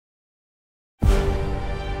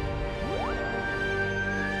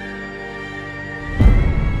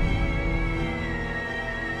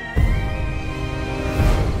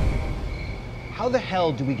How the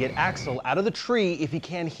hell do we get Axel out of the tree if he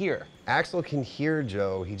can't hear? Axel can hear,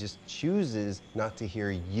 Joe. He just chooses not to hear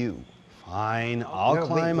you. Fine, I'll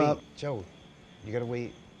climb up. Joe, you gotta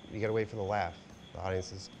wait. You gotta wait for the laugh. The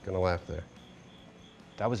audience is gonna laugh there.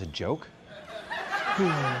 That was a joke?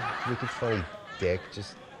 Make it funny, dick.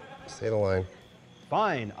 Just say the line.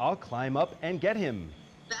 Fine, I'll climb up and get him.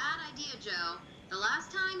 Bad idea, Joe. The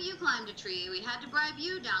last time you climbed a tree, we had to bribe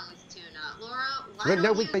you down with tuna. Laura, why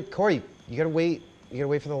don't you... Wait, Corey. You gotta wait. You gotta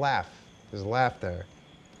wait for the laugh. There's a laugh there.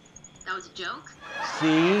 That was a joke?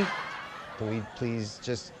 See? Can we please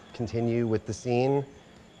just continue with the scene?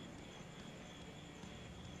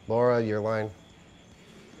 Laura, your line.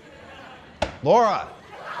 Laura!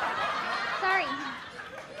 Sorry.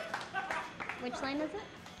 Which line is it?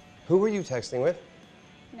 Who were you texting with?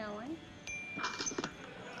 No one.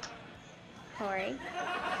 Corey.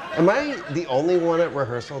 Am I the only one at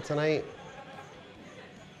rehearsal tonight?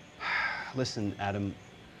 Listen, Adam,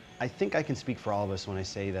 I think I can speak for all of us when I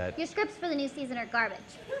say that... Your scripts for the new season are garbage.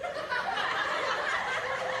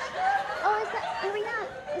 Oh,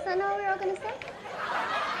 is that not what we were all gonna say?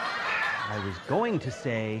 I was going to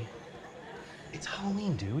say, it's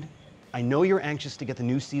Halloween, dude. I know you're anxious to get the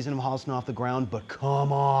new season of Holliston off the ground, but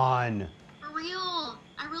come on. For real.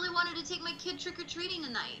 I really wanted to take my kid trick-or-treating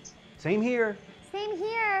tonight. Same here. Same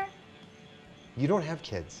here. You don't have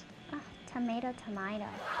kids. Oh, tomato, tomato.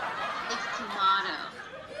 It's tomato.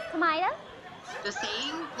 Tomato? The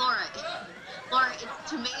same? Laura, it's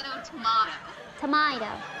tomato, tomato.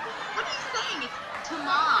 Tomato. What are you saying? It's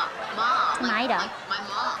mom. Tomato. Like my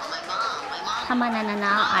mom. Tomato,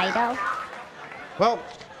 idol. Well,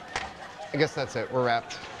 I guess that's it. We're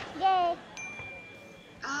wrapped. Yay.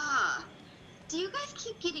 Do you guys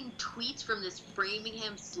keep getting tweets from this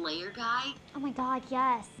Framingham Slayer guy? Oh my God,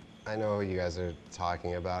 yes. I know what you guys are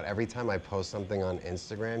talking about. Every time I post something on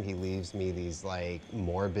Instagram, he leaves me these, like,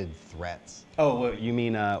 morbid threats. Oh, you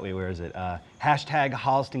mean, wait, where is it? Hashtag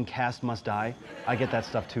Holliston cast must die. I get that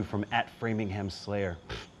stuff too from @FraminghamSlayer.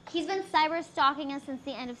 He's been cyber stalking us since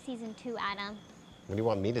the end of season 2, Adam. What do you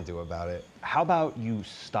want me to do about it? How about you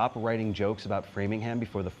stop writing jokes about Framingham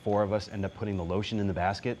before the four of us end up putting the lotion in the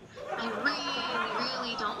basket? I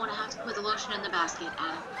really don't want to have to put the lotion in the basket,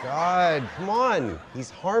 Adam. God, come on. He's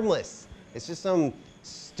harmless. It's just some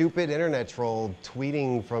stupid internet troll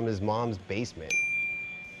tweeting from his mom's basement.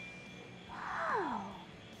 Wow.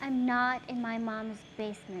 I'm not in my mom's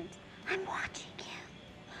basement. I'm watching him.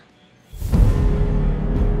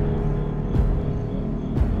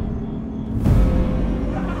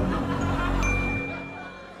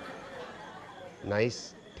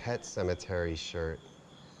 Nice Pet Cemetery shirt.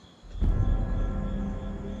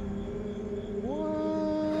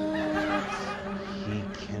 What? He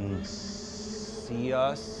can see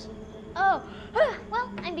us? Oh,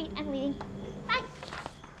 well, I'm leaving. Bye.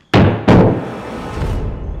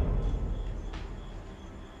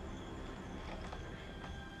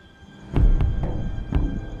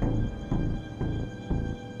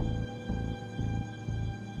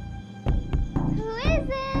 Who is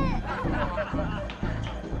it?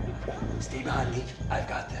 Stay behind me. I've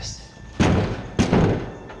got this.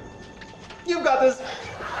 You've got this.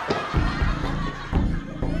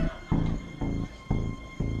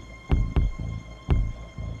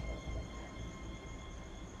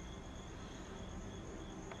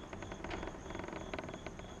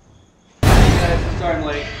 Sorry I'm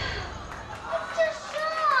late. Mr.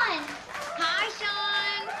 Sean! Hi,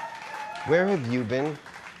 Sean. Where have you been?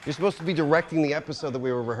 You're supposed to be directing the episode that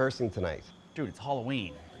we were rehearsing tonight. Dude, it's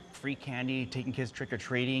Halloween. Free candy, taking kids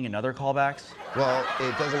trick-or-treating, and other callbacks. Well,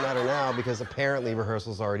 it doesn't matter now because apparently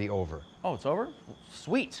rehearsal's already over. Oh, it's over?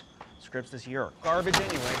 Sweet. Scripts this year are garbage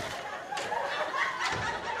anyway.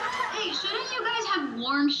 Hey, shouldn't you guys have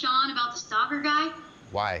warned Sean about the stalker guy?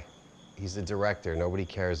 Why? He's a director. Nobody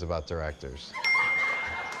cares about directors.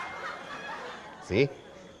 See?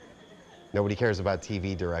 Nobody cares about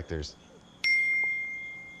TV directors.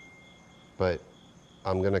 But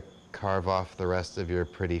I'm gonna carve off the rest of your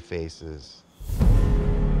pretty faces. I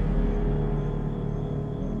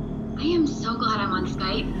am so glad I'm on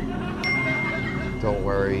Skype. Don't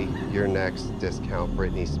worry, you're next, discount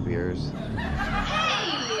Britney Spears. Hey!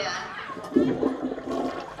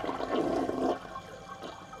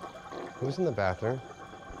 Who's in the bathroom?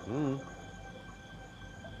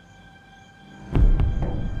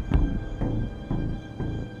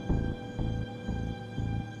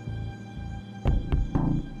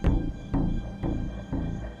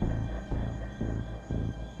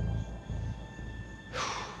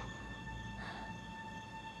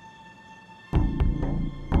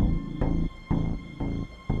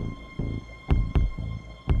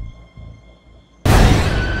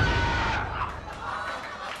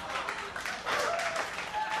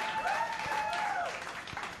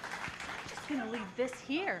 this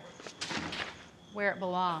here where it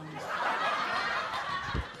belongs.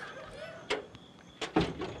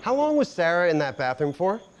 How long was Sarah in that bathroom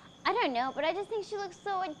for? I don't know, but I just think she looks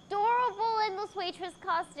so adorable in those waitress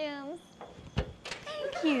costumes.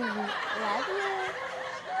 Thank you. Love you.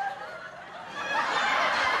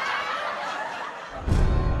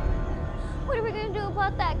 What are we gonna do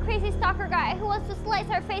about that crazy stalker guy who wants to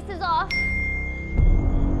slice our faces off?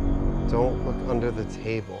 Don't look under the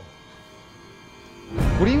table.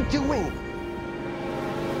 What are you doing?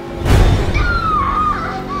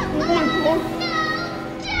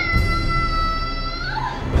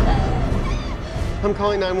 I'm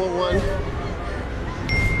calling 911.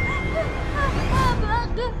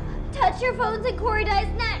 Touch your phones and Corey dies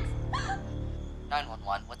next.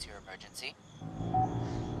 911, what's your emergency?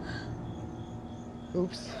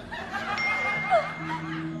 Oops.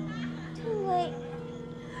 Too late.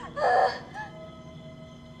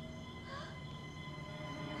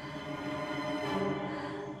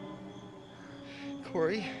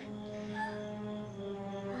 Corey?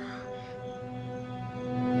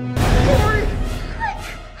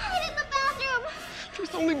 Hide in the bathroom.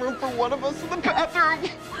 There's only room for one of us in the bathroom.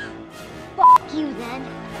 Fuck you then.